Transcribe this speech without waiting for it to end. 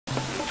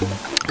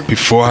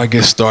Before I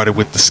get started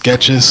with the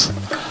sketches,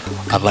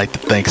 I'd like to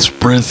thank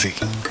𝗵𝗲𝗄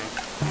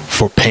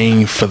for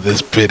paying for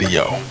this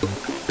video.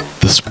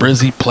 The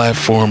𝗵𝗲𝗄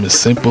platform is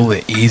simple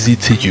and easy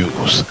to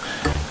use.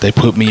 They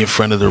put me in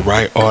front of the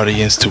right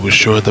audience to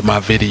ensure that my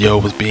video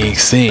was being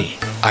seen.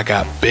 I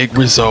got big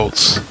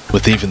results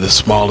with even the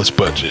smallest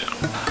budget.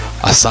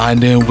 I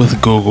signed in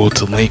with Google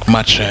to link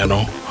my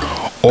channel,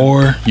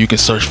 or you can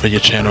search for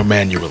your channel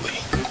manually.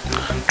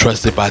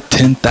 Trusted by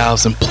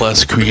 10,000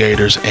 plus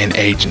creators and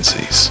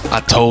agencies. I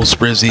told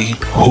𝗵𝗲𝗄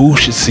who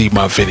should see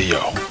my video.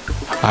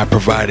 I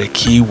provided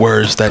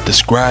keywords that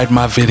described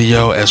my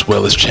video as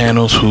well as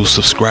channels whose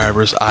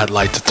subscribers I'd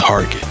like to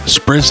target.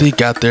 𝗵𝗲𝗄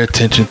got their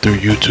attention through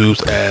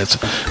YouTube's ads.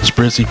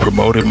 𝗵𝗲𝗄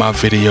promoted my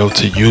video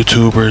to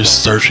YouTubers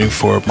searching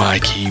for my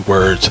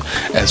keywords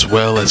as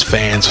well as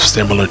fans of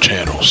similar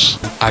channels.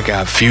 I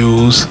got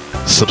views,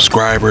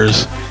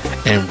 subscribers,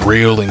 and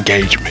real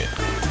engagement.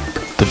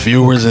 The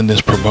viewers in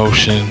this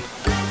promotion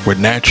were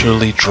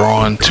naturally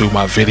drawn to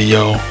my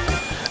video,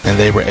 and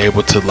they were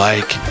able to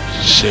like,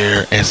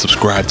 share, and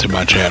subscribe to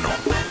my channel.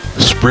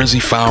 𝗵𝗲𝗄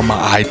found my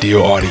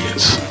ideal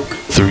audience.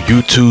 Through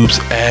YouTube's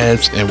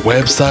ads and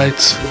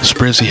websites,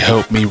 𝗵𝗲𝗄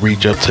helped me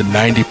reach up to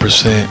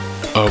 90%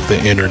 of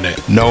the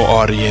internet. No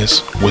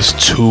audience was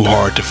too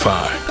hard to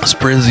find.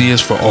 𝗵𝗲𝗄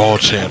is for all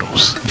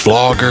channels.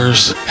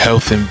 Vloggers,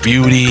 health and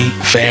beauty,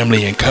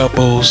 family and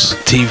couples,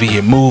 TV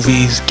and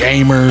movies,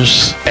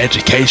 gamers,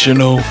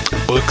 educational,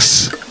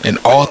 books and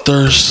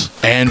authors,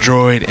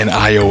 Android and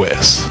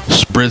iOS.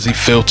 𝗵𝗲𝗄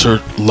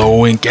filtered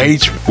low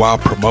engagement. While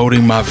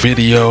promoting my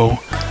video,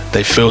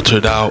 they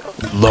filtered out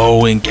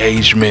low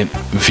engagement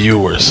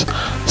viewers,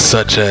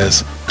 such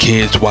as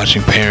kids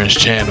watching parents'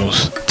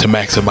 channels, to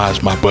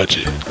maximize my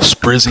budget.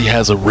 𝗵𝗲𝗄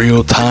has a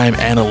real-time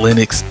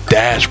analytics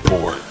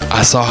dashboard.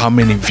 I saw how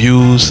many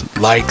views,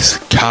 likes,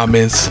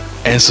 comments,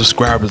 and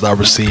subscribers I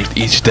received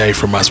each day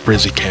from my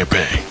𝗵𝗲𝗄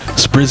campaign.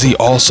 𝗵𝗲𝗄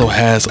also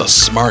has a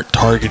smart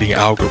targeting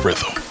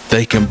algorithm.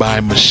 They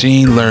combine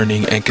machine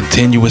learning and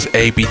continuous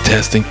A/B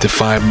testing to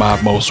find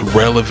my most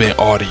relevant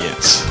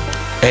audience.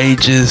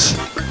 Ages,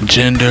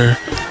 gender,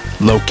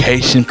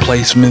 location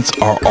placements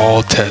are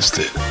all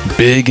tested.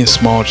 Big and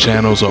small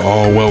channels are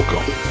all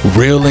welcome.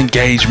 Real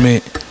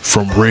engagement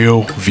from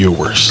real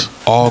viewers.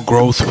 All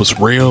growth was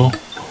real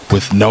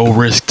with no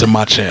risk to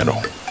my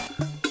channel.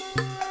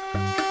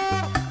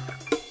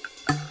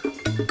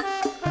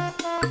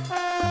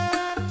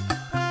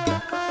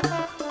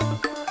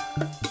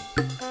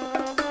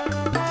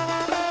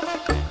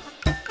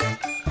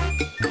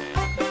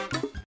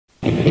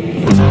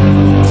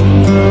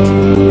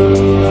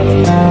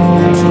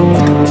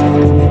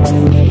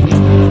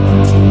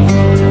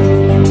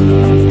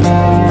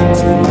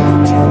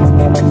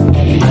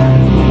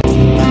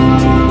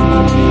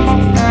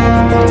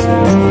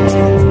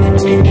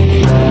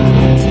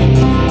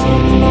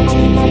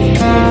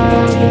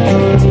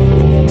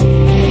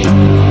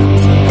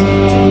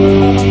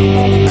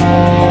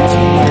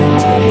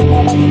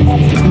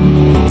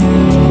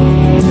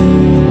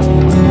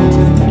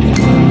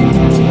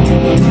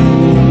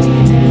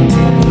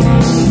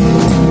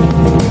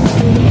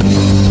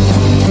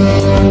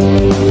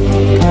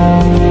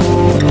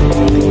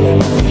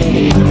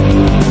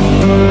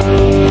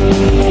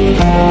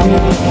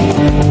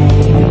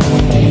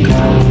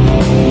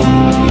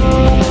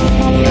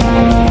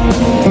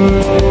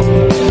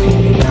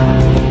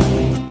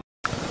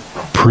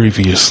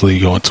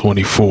 Previously on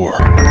 24.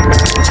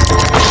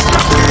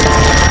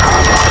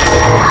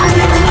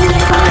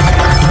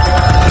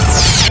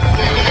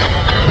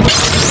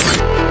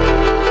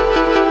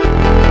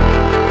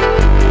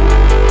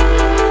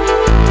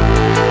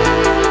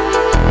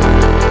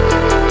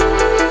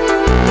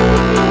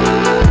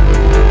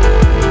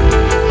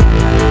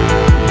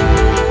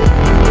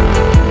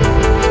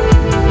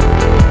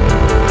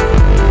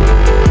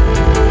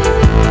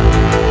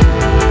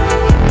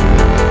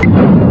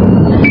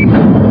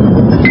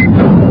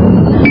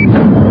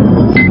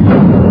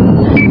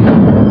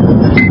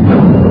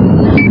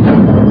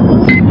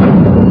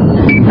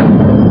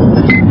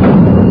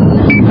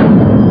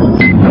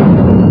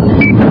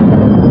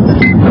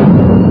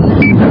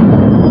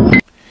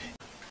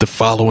 The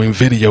following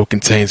video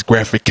contains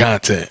graphic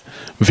content.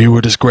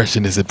 Viewer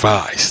discretion is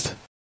advised.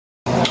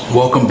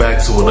 Welcome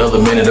back to another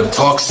minute of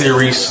talk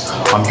series.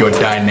 I'm your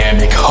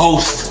dynamic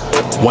host,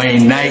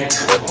 Wayne Knight.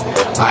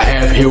 I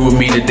have here with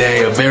me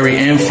today a very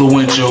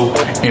influential,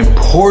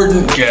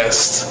 important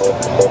guest,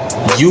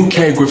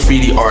 UK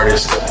graffiti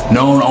artist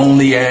known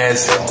only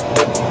as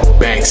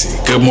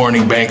𝗵𝗃𝗄. Good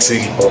morning,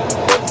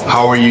 𝗵𝗃𝗄.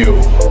 How are you?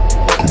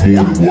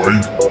 Good morning,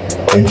 Wayne.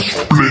 I'm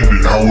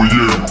splendid. How are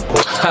you?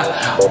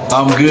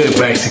 I'm good,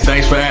 𝗵𝗃𝗄.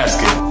 Thanks for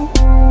asking.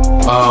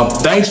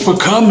 Thanks for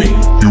coming.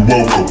 You're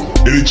welcome.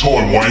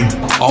 Anytime, Wayne.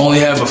 I only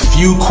have a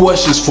few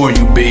questions for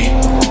you, B.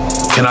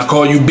 Can I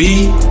call you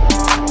B?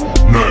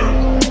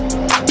 No.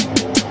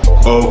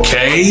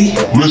 Okay.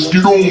 Let's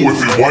get on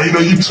with it, Wayne.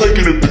 Are you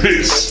taking a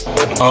piss?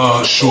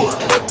 Sure.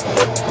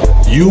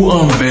 You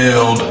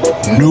unveiled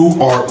new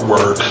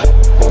artwork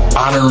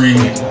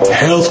honoring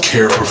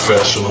healthcare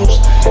professionals,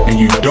 and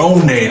you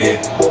donated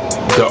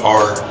the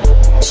art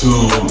to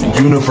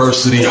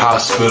University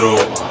Hospital,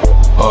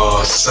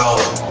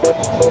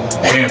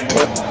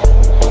 Southampton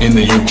in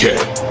the UK.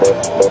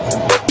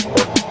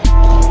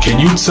 Can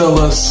you tell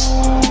us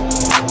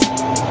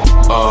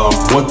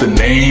what the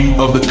name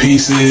of the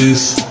piece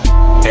is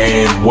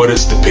and what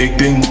it's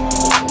depicting?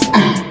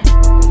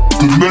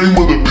 The name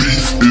of the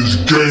piece is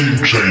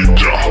Game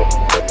Changer,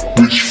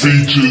 which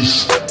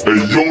features a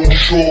young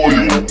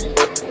child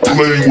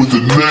playing with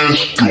a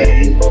nurse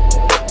doll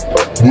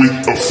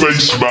with a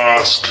face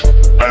mask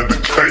and a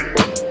cape.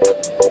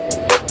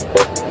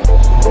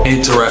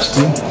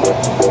 Interesting.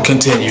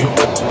 Continue.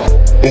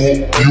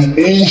 You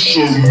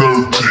also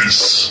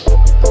notice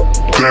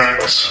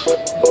that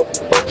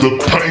the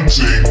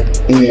painting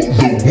or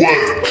the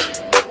work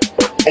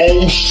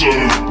also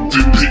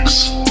depicts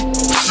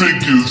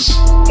figures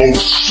of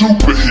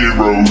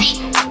superheroes,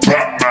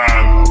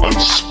 Batman and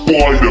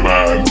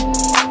Spider-Man,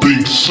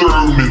 being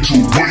thrown into a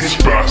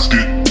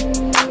wastebasket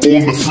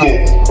on the floor.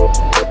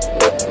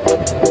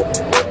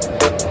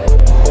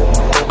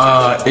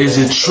 Is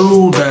it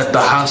true that the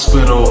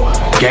hospital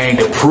gained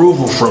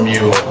approval from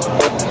you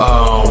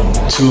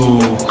to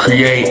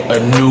create a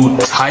new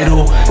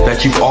title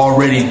that you've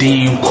already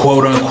deemed,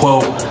 quote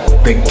unquote,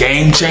 the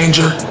Game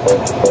Changer?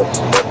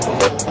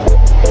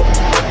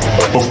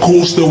 Of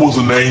course, there was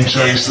a name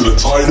change to the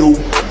title,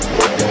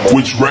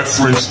 which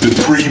referenced the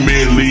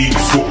Premier League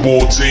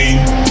football team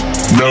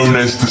known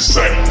as the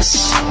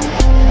Saints.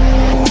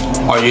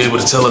 Are you able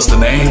to tell us the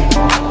name?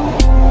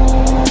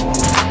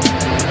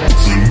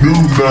 The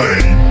new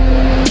name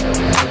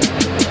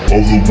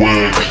of the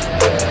work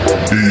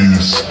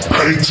is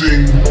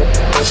Painting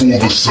for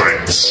the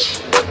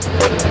Saints.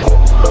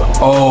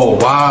 Oh,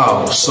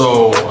 wow.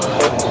 So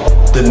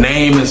the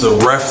name is a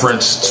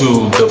reference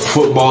to the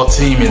football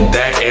team in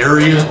that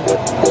area?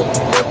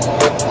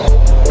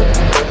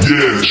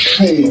 Yeah,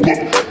 sure, but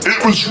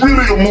it was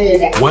really a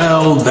more...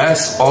 Well,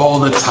 that's all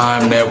the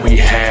time that we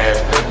have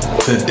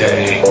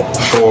today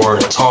for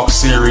Talk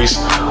Series.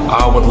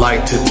 I would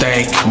like to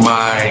thank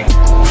my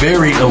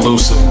very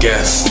elusive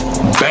guest,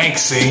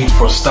 𝗵𝗃𝗁,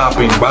 for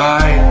stopping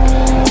by.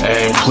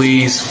 And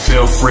please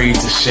feel free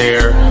to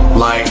share,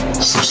 like,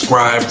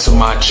 subscribe to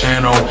my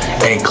channel,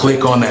 and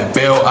click on that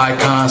bell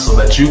icon so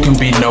that you can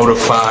be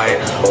notified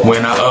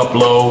when I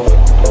upload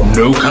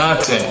new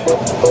content.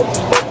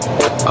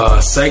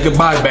 Say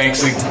goodbye,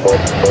 𝗵𝗃𝗁.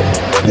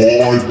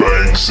 Bye,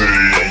 𝗵𝗃𝗁.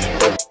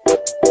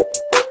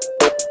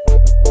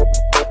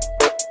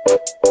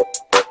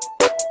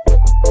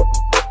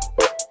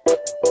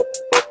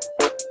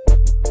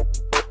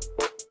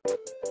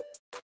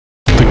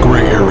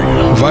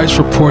 Vice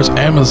reports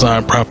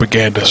Amazon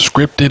propaganda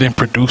scripted and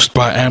produced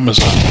by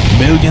Amazon.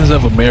 Millions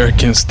of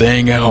Americans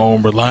staying at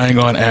home relying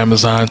on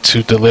Amazon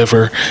to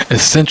deliver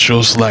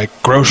essentials like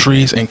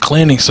groceries and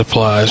cleaning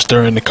supplies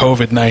during the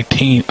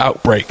COVID-19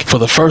 outbreak. For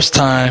the first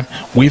time,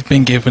 we've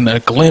been given a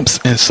glimpse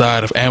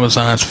inside of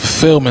Amazon's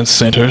fulfillment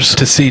centers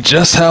to see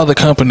just how the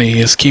company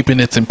is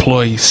keeping its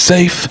employees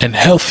safe and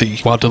healthy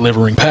while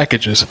delivering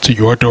packages to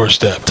your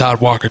doorstep.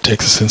 Todd Walker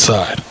takes us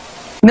inside.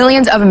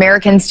 Millions of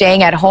Americans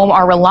staying at home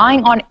are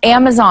relying on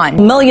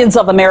Amazon. Millions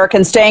of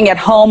Americans staying at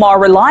home are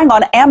relying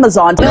on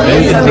Amazon.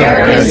 Millions of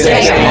Americans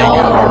staying at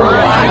home are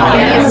relying on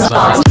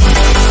Amazon.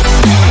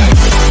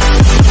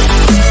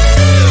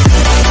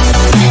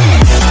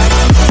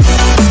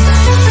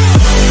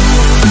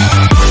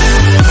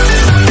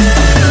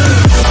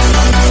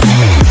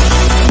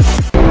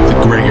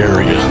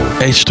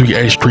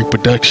 𝗵𝗃𝗄𝗃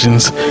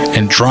Productions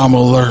and Drama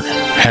Alert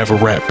have a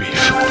rap beef.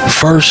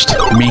 First,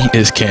 𝗵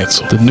is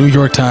canceled. The New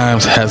York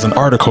Times has an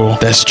article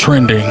that's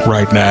trending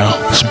right now.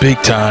 It's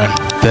big time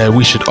that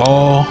we should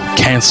all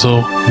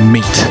cancel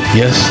meat.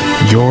 Yes,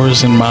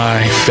 yours and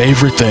my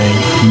favorite thing,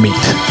 meat,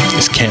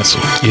 is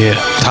canceled. Yeah,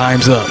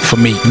 time's up for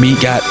meat. Meat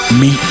got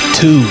meat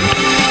too'd.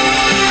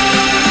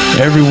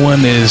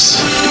 Everyone is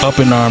up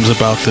in arms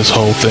about this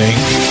whole thing,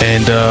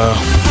 and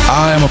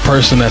I am a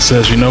person that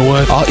says, you know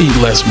what, I'll eat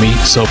less meat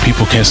so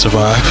people can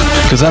survive,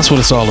 because that's what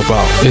it's all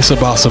about. It's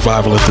about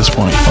survival at this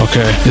point,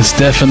 okay? It's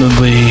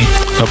definitely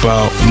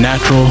about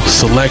natural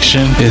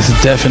selection. It's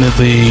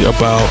definitely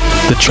about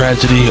the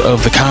tragedy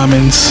of the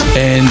commons,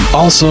 and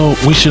also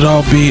we should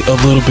all be a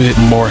little bit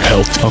more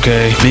healthy,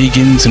 okay?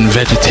 Vegans and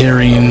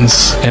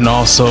vegetarians and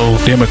also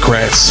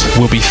Democrats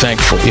will be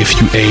thankful if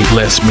you ate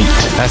less meat.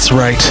 That's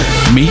right,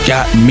 meat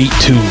got meat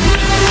too'd,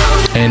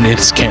 and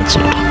it's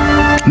canceled.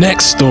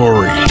 Next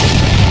story,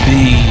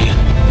 the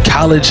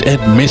college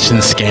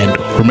admission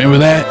scandal. Remember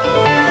that?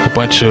 A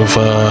bunch of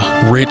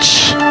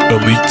rich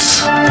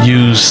elites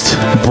used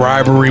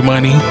bribery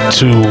money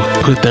to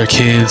put their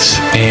kids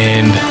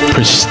in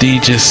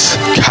prestigious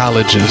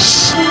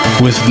colleges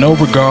with no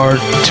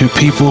regard to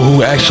people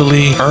who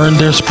actually earned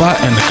their spot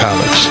in the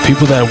college.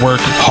 People that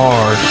work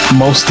hard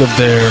most of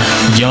their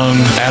young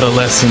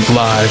adolescent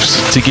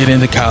lives to get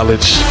into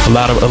college. A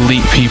lot of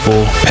elite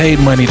people paid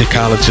money to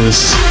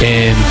colleges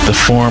in the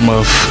form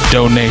of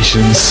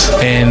donations,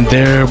 and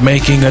they're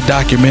making a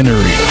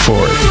documentary for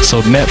it.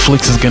 So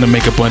Netflix is gonna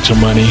make a bunch of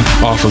money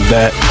off of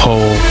that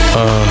whole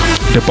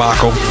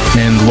debacle,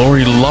 and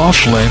Lori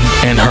Loughlin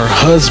and her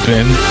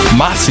husband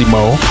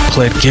Massimo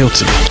pled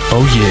guilty.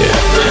 Oh yeah,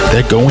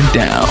 they're going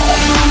down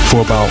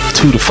for about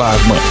 2 to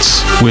 5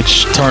 months,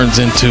 which turns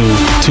into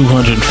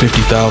 $250,000,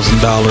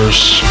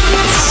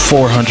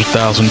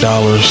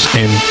 $400,000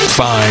 in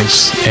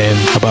fines, and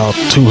about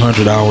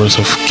 200 hours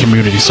of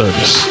community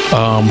service,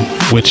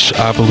 which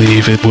I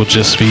believe it will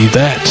just be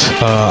that.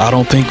 I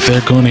don't think they're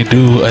going to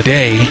do a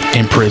day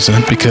in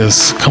prison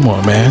because, come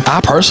on, man.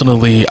 I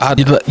personally, I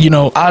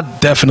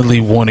definitely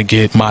want to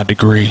get my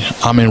degree.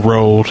 I'm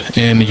enrolled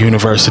in the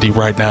university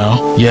right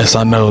now. Yes,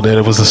 I know that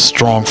it was a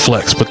strong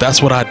flex, but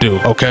that's what I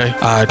do, okay?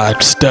 I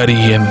study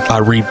and I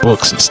read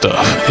books and stuff,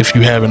 if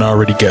you haven't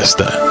already guessed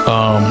that.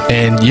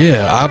 And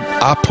yeah,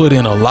 I put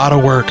in a lot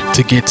of work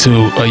to get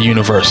to a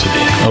university,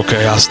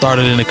 okay? I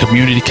started in a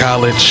community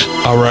college,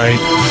 all right?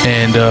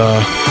 And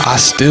I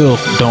still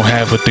don't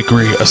have a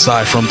degree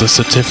aside from the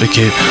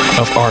certificate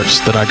of arts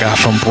that I got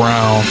from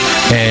Brown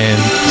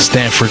and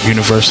Stanford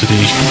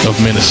University of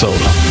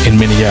Minnesota in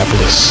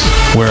Minneapolis,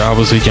 where I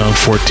was a young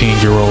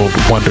 14-year-old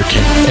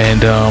wonderkin.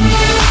 And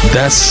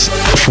that's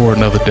for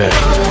another day.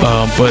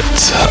 But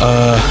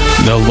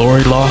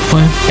Lori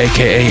Loughlin,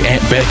 aka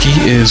Aunt Becky,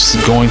 is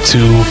going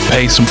to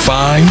pay some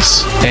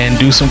fines and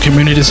do some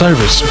community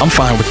service. I'm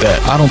fine with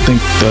that. I don't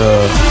think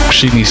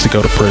she needs to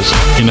go to prison,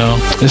 you know?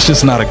 It's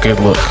just not a good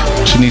look.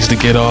 She needs to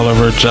get all of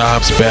her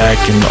jobs back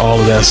and all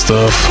of that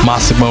stuff.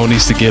 Massimo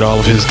needs to get all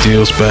of his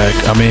deals back.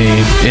 I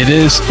mean,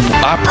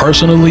 I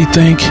personally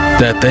think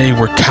that they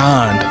were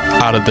conned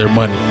out of their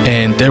money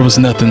and there was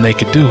nothing they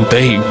could do.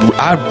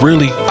 I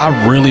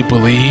really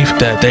believe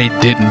that they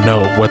didn't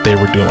know what they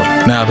were doing.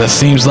 Now that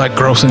seems like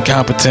gross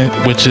incompetent,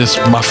 which is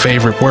my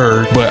favorite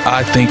word, but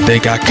I think they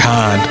got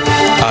conned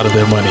out of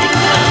their money.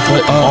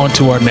 But on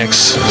to our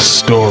next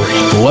story.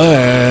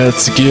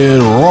 Let's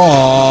get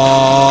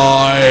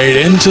right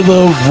into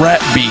the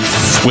rap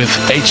beef with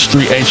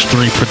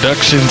𝗵𝗃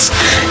Productions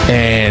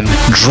and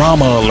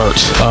Drama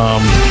Alert.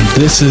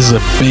 This is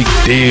a big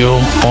deal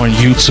on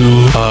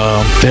YouTube.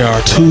 There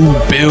are 2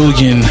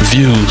 billion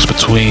views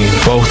between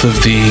both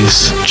of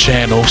these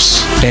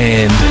channels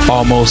and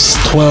almost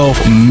 12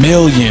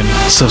 million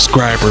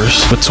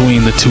subscribers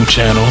between the 2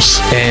 channels,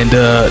 and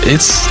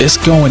it's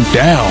going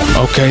down.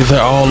 Okay,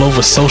 they're all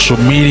over social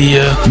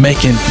media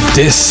making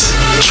diss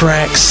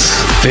tracks.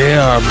 They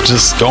are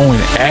just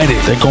going at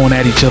it. They're going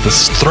at each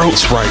other's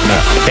throats right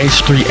now.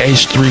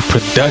 𝗵𝗃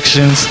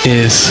Productions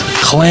is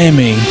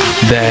claiming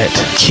that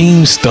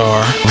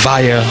Keemstar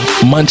via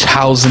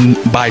Munchausen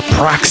by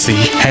proxy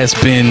has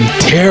been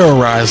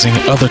terrorizing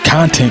other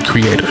content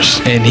creators,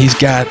 and he's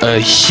got a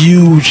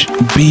huge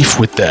beef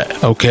with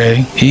that.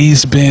 Okay,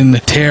 he's been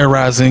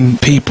terrorizing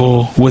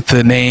people with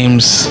the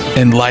names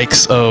and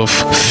likes of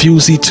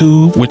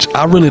𝗵𝗄, which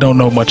I really don't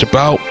know much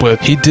about, but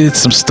he did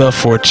some stuff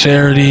for a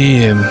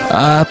charity, and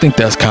I think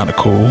that's kind of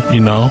cool, you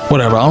know.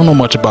 Whatever, I don't know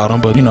much about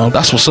him, but you know,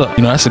 that's what's up.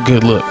 You know, that's a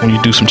good look when you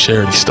do some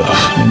charity stuff,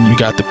 and you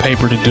got the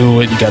paper to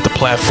do it, you got the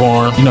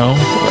platform, you know.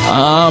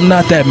 I'm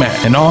not that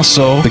mad. And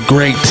also, the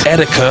great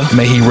𝗵𝗃𝗲,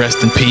 may he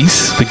rest in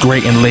peace, the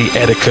great and late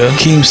𝗵𝗃𝗲.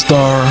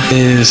 Keemstar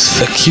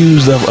is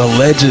accused of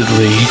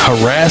allegedly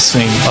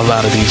harassing a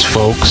lot of these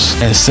folks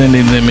and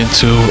sending them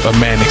into a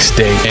manic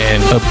state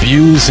and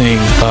abusing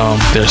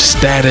their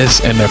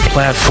status and their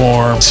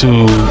platform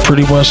to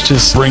pretty much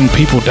just bring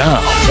people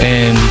down,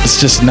 and it's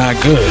just not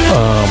good.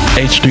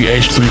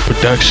 𝗵𝗃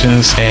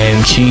Productions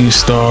and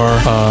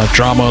Keemstar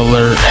Drama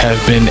Alert have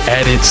been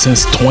at it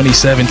since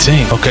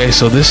 2017. Okay,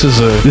 so this is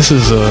a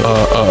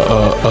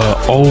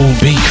old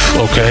beef.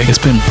 Okay, it's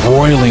been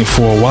broiling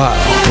for a while,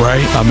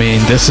 right? I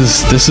mean, this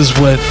is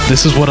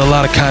what a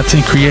lot of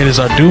content creators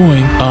are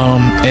doing,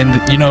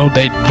 and you know,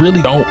 they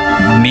really don't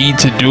need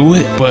to do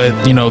it,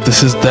 but you know,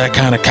 this is that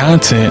kind of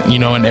content, you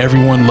know, and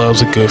everyone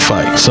loves a good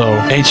fight. So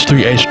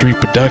𝗵𝗃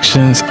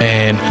Productions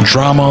and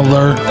Drama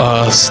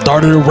Alert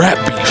started a rap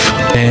beef,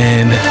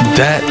 and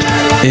that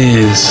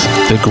is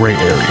the gray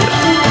area.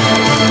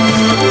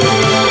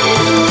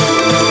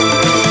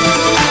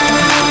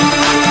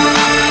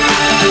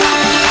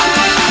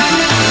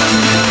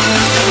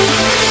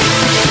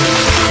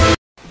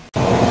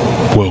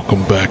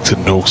 Welcome back to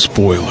No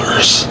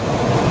Spoilers.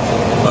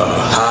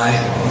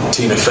 Hi,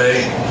 Tina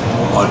Fey,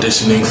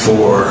 auditioning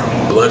for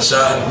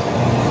Bloodshot.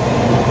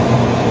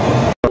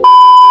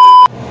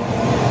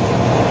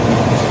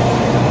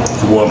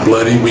 You want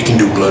bloody? We can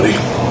do bloody.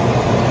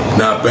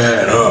 Not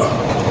bad, huh?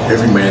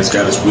 Every man's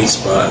got his weak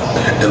spot.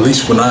 At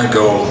least when I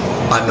go,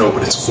 I know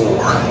what it's for.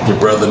 Your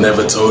brother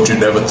never told you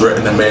never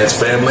threaten a man's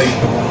family?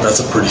 That's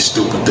a pretty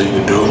stupid thing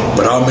to do,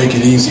 but I'll make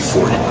it easy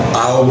for you.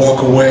 I'll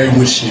walk away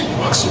when she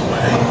walks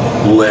away.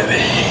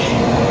 Letty.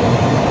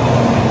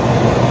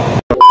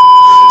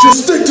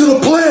 Just stick to the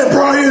plan,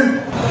 Brian!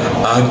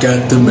 I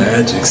got the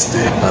magic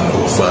stick. I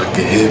know if I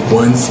can hit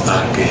once,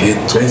 I can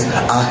hit twice.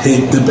 I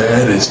hit the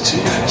baddest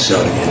chick.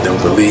 Shorty, you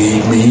don't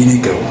believe me,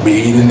 to go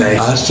me tonight.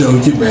 I'll show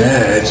you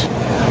magic.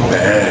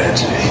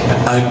 Magic.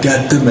 I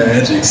got the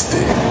magic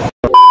stick.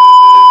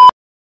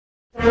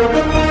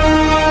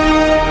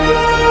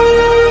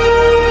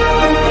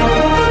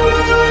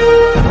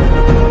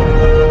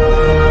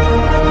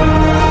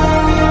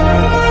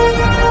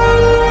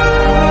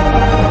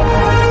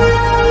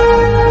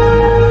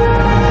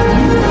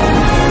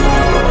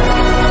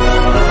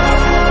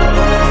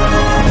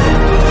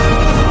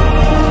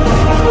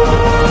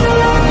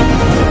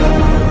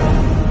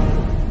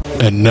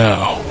 And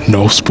now,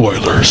 no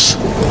spoilers.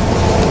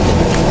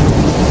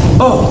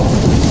 Oh!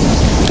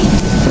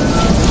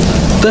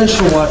 Thanks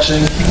for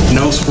watching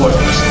No Spoilers.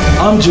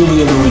 I'm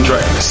Julia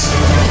Louis-Dreyfus.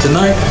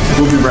 Tonight,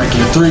 we'll be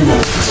ranking 3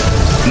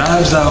 movies: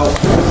 Knives Out,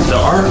 The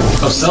Art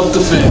of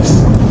Self-Defense,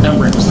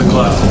 and Rings the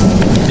Cloud.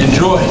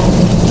 Enjoy!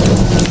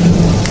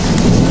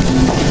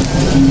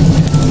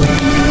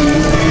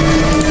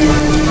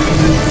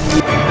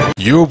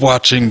 You're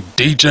watching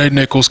DJ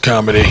Nichols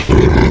Comedy.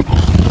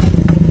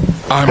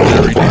 I'm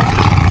Larry Nick.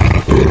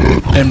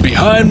 And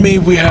behind me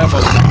we have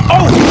a...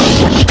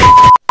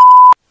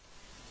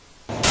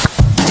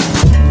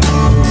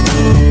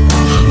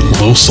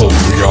 Low sober,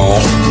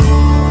 y'all.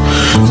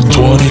 The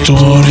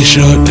 2020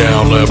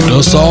 shutdown left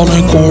us all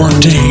in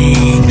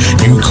quarantine.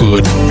 You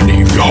couldn't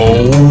leave your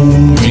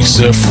home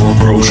except for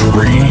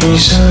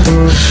groceries.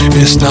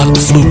 It's not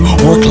the flu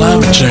or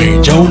climate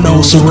change, oh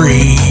no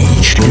siree.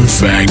 In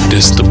fact,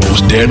 it's the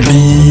most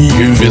deadly,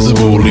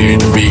 invisible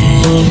enemy.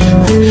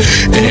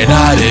 And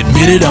I'd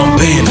admit it, I'm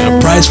paying the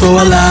price for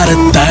a lot of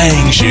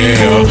things,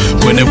 yeah.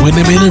 When it wouldn't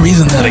have been a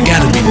reason that I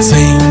gotta be the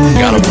same.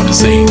 Gotta want to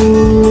sing,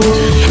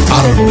 I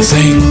don't want to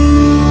sing.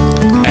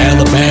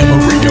 Alabama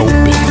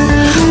reopen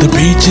the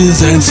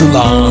beaches and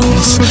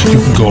salons. You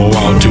can go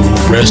out to a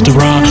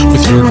restaurant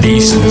with your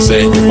nieces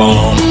and your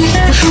mom.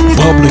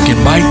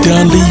 Republican Mike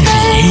Dunleavy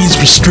eased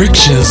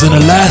restrictions in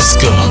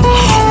Alaska,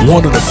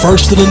 one of the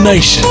first in the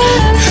nation.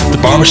 The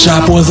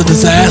barbershop was a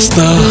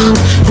disaster.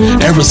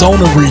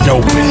 Arizona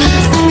reopened.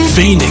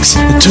 Phoenix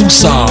and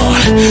Tucson,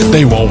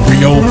 they won't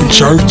reopen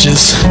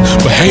churches,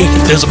 but hey,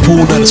 there's a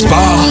pool and a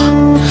spa.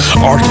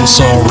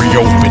 Arkansas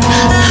reopened.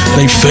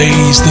 They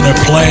phased in their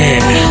plan.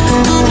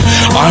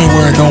 I ain't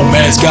wearing no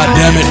mask,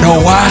 goddammit,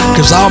 know why?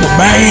 Cause I'm a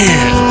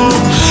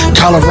man.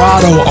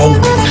 Colorado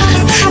open.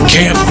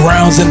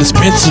 Campgrounds and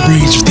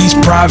dispensaries. If these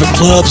private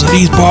clubs and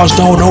these bars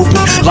don't open,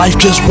 life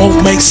just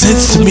won't make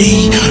sense to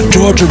me.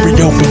 Georgia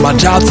reopened. My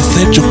job's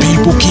essential,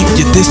 people. Keep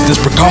your distance,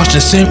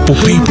 precautions simple,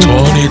 people.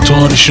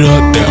 2020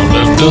 shutdown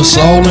left us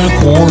all in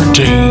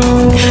quarantine.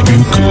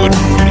 You couldn't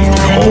leave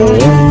your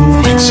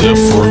home except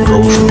for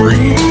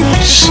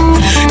groceries.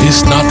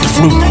 It's not the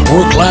flu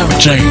or climate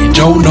change,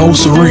 oh no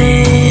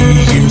siree.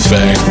 In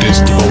fact,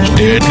 it's the most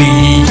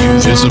deadly,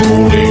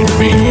 invisible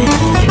enemy.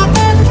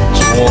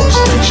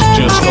 Station,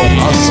 just go.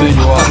 I'll see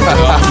you all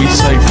there. Be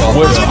safe out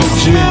West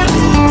Virginia,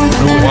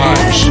 New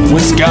Hampshire,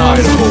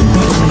 Wisconsin,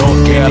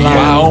 North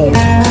Carolina, Wyoming,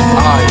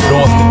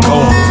 North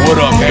Dakota. What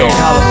up, y'all?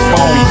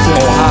 California,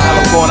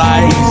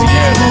 Ohio,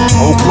 Louisiana,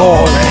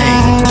 Florida.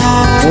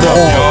 What up,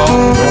 y'all?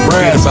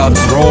 Nebraska,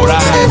 Rhode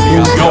Island,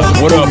 New York.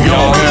 What up,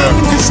 y'all?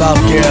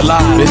 South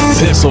Carolina,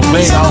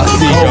 Pennsylvania. I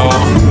see y'all.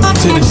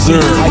 Tennessee,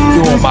 how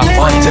you doing, my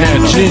Montana,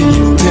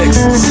 Virginia,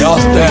 Texas, y'all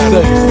stand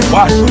up.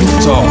 Washington,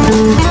 Utah.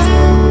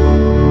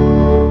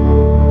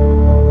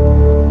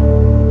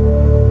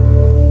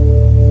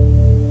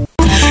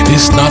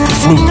 It's not the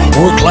flu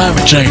or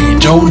climate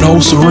change, oh no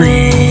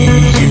siree.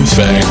 In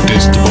fact,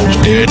 it's the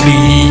most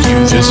deadly,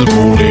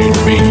 invisible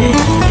enemy.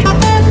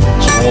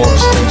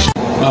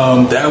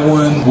 That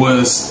one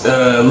was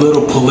a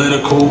little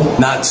political,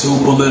 not too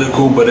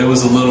political, but it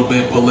was a little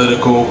bit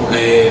political,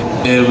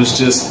 and it was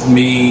just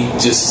me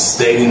just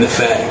stating the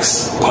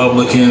facts.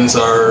 Republicans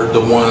are the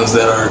ones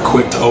that are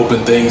quick to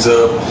open things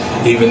up,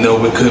 even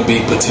though it could be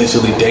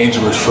potentially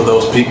dangerous for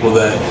those people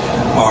that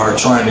are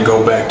trying to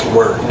go back to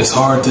work. It's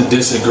hard to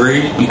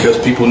disagree because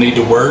people need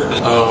to work.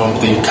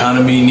 The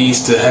economy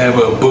needs to have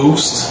a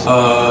boost.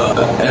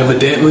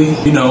 Evidently,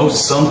 you know,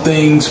 some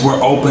things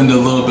were opened a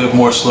little bit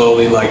more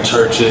slowly, like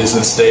churches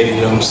and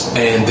stadiums,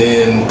 and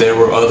then there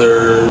were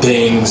other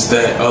things,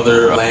 that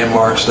other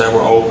landmarks that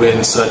were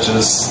open, such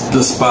as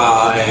the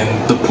spa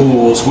and the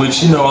pools,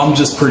 which, you know, I'm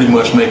just pretty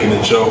much making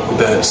a joke with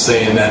that,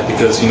 saying that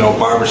because, you know,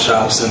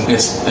 barbershops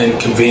and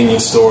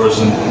convenience stores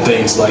and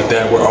things like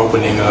that were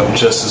opening up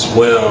just as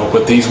well,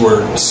 but these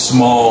were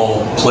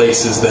small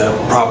places that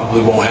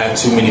probably won't have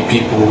too many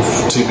people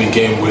to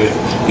begin with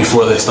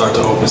before they start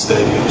to open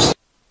stadiums.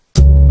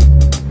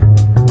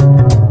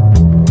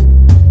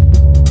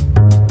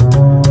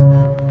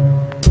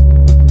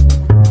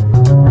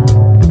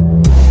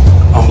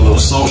 I'm a little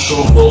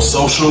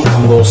social.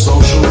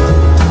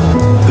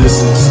 This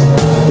is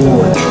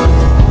Orange.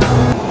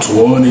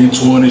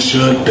 2020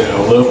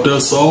 shutdown left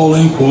us all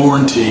in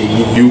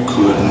quarantine. You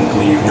couldn't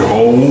leave your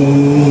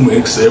home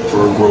except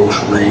for a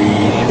grocery.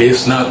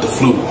 It's not the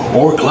flu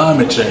or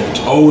climate change,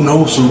 oh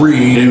no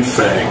siree. In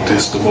fact,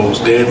 it's the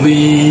most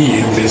deadly,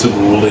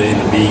 invisible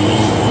enemy.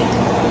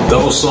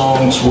 Those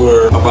songs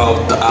were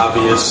about the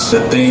obvious,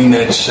 the thing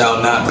that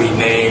shall not be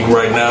named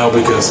right now,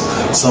 because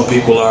some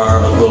people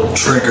are a little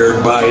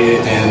triggered by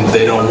it and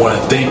they don't want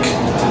to think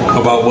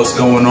about what's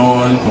going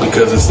on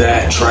because it's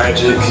that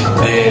tragic.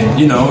 And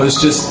you know,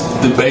 it's just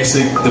the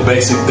basic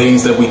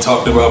things that we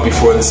talked about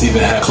before this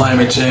even happened.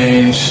 Climate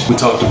change, we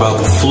talked about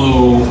the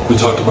flu, we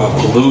talked about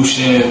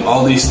pollution.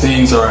 All these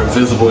things are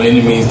invisible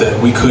enemies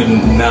that we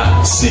couldn't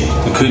not see.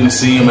 We couldn't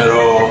see them at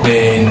all.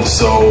 And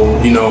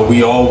so, you know,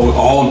 we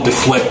all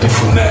deflected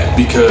from that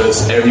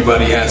because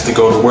everybody has to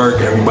go to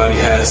work, everybody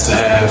has to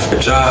have a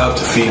job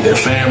to feed their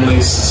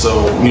families.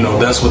 So, you know,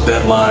 that's what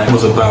that line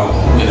was about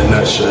in a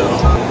nutshell.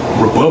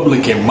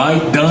 Republican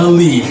Mike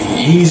Dunleavy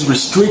eased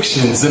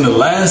restrictions in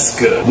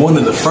Alaska, one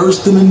of the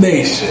first in the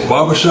nation.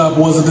 Barbershop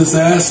was a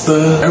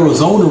disaster.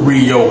 Arizona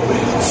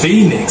reopened.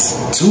 Phoenix,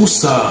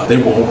 Tucson, they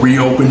won't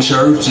reopen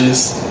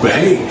churches. But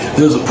hey,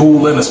 there's a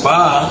pool and a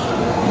spa.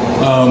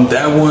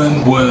 That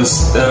one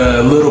was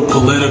a little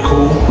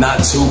political,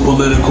 not too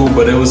political,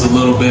 but it was a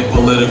little bit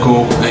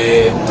political,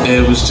 and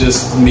it was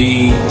just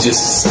me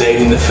just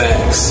stating the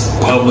facts.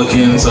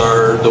 Republicans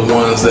are the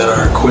ones that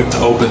are quick to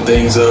open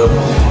things up,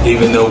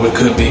 even though it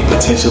could be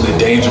potentially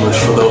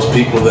dangerous for those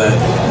people that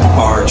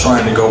are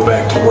trying to go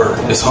back to work.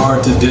 It's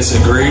hard to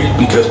disagree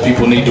because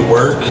people need to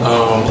work.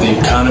 The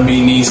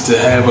economy needs to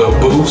have a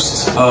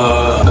boost.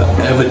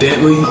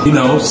 Evidently, you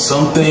know,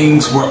 some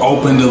things were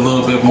opened a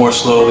little bit more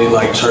slowly,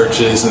 like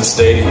churches and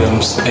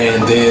stadiums,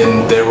 and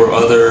then there were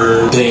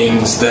other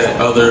things, that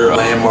other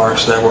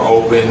landmarks that were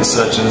open,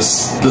 such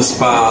as the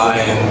spa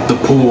and the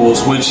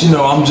pools, which, you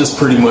know, I'm just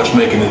pretty much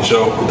making a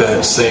joke with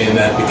that, saying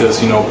that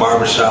because, you know,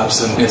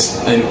 barbershops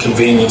and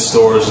convenience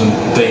stores and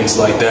things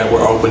like that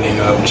were opening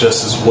up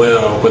just as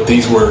well, but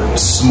these were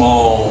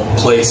small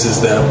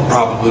places that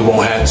probably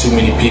won't have too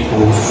many people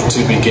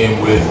to begin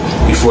with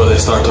before they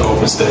start to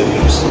open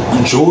stadiums.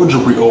 Georgia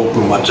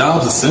reopened. My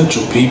job's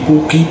essential,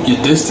 people. Keep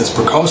your distance.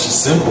 Precautions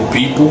simple,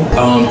 people.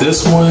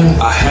 This one,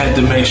 I had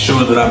to make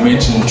sure that I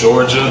mentioned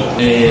Georgia,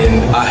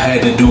 and I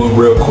had to do it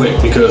real quick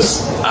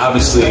because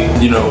obviously,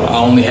 you know, I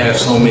only have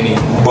so many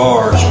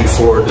bars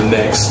before the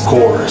next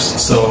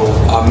chorus. So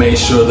I made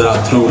sure that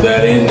I threw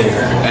that in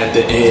there at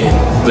the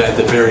end, at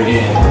the very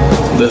end.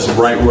 That's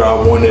right where I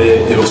wanted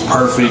it. It was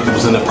perfect. It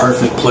was in the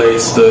perfect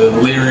place. The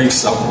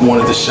lyrics, I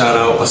wanted to shout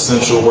out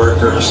essential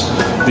workers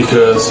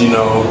because, you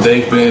know,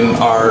 they've been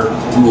our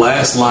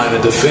last line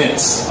of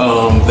defense.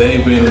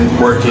 They've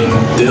been working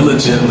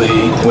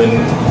diligently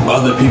when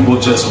other people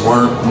just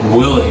weren't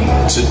willing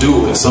to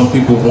do it. Some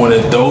people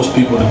wanted those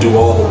people to do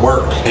all the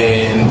work,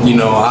 and, you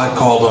know, I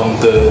call them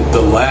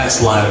the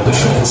last line of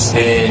defense,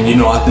 and, you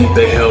know, I think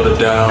they held it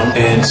down.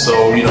 And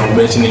so, you know,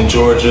 mentioning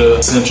Georgia,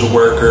 essential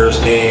workers,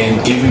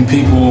 and giving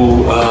people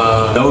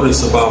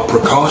notice about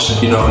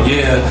precaution. You know,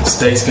 yeah,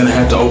 state's gonna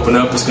have to open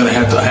up, it's gonna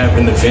have to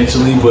happen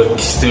eventually, but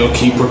still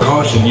keep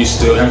precaution. You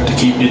still have to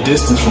keep your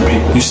distance from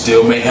people. You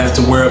still may have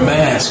to wear a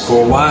mask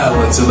for a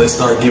while until they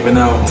start giving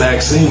out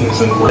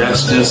vaccines, and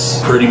that's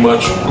just pretty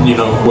much, you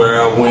know,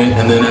 where I went.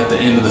 And then at the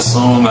end of the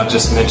song, I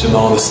just mentioned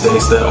all the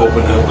states that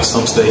opened up, but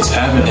some states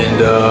haven't,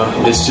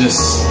 and it's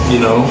just, you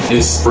know,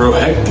 it's real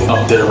hectic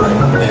up there right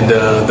now. And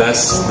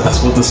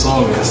that's what the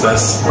song is.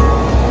 That's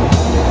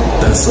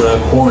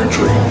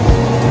Quarantry.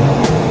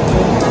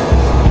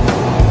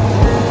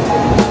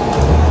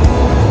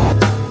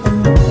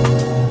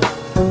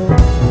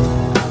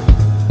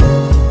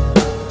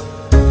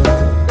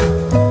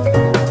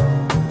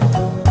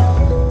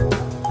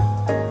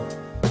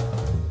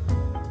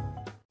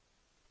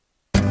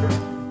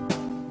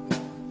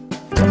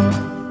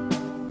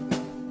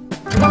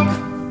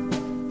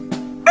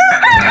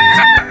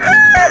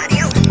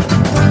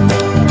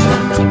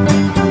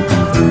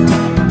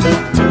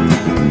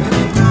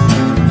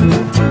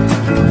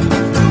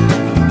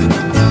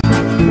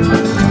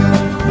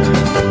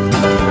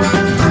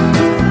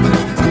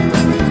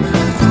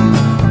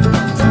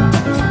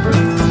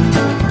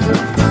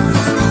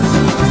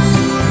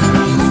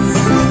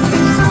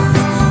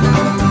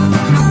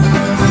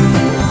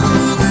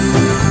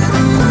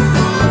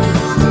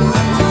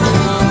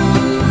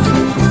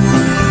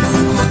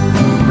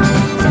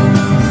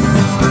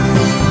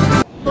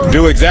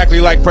 Do exactly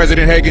like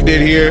President Hagen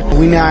did here.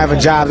 We now have a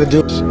job to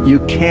do. You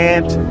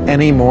can't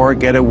anymore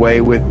get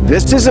away with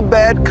this is a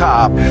bad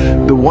cop.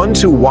 The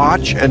ones who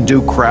watch and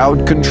do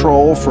crowd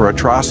control for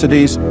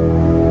atrocities,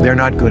 they're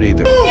not good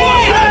either.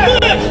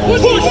 Every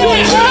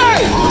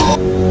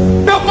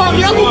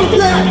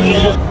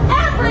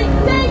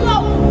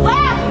single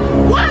last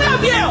one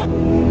of you!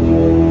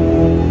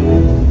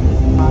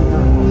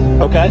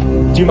 Okay.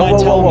 Do you mind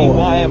telling me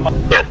why am I...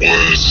 That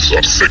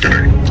was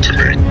sickening to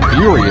me.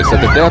 Furious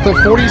at the death of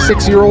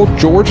 46-year-old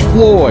George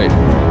Floyd.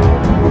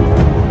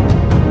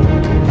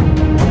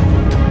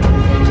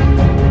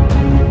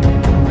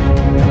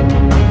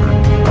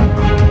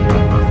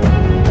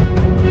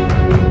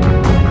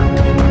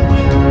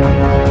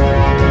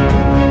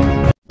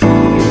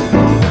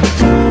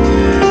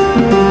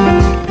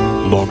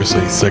 Longest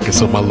 8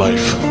 seconds of my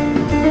life.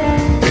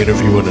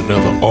 Interviewing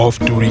another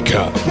off-duty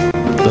cop.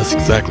 That's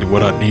exactly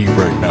what I need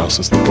right now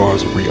since the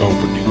bars are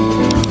reopening.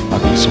 I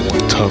need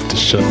someone tough to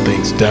shut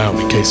things down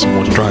in case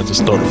someone tries to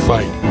start a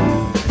fight.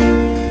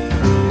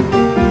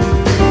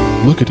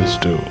 Look at this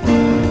dude.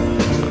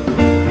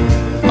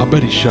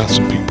 bet he shot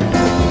some people.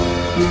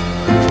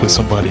 Put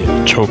somebody in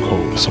a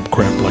chokehold or some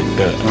crap like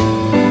that.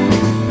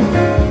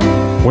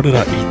 What did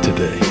I eat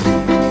today?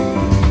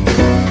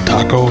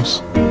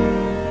 Tacos?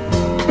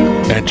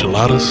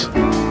 Enchiladas?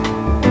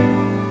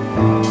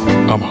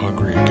 I'm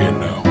hungry again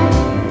now.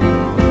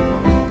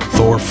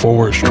 Thor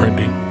 4 is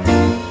trending.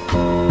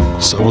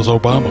 So is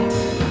Obama.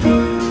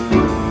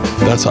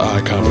 That's an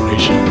eye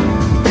combination.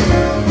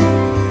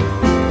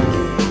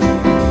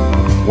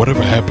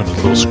 Whatever happened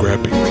to Lil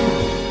Scrappy?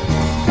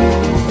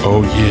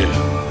 Oh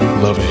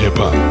yeah, Love and Hip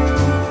Hop.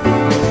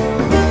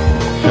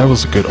 That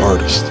was a good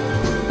artist.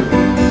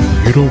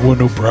 You don't want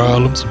no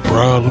problems.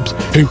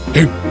 Hey,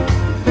 hey.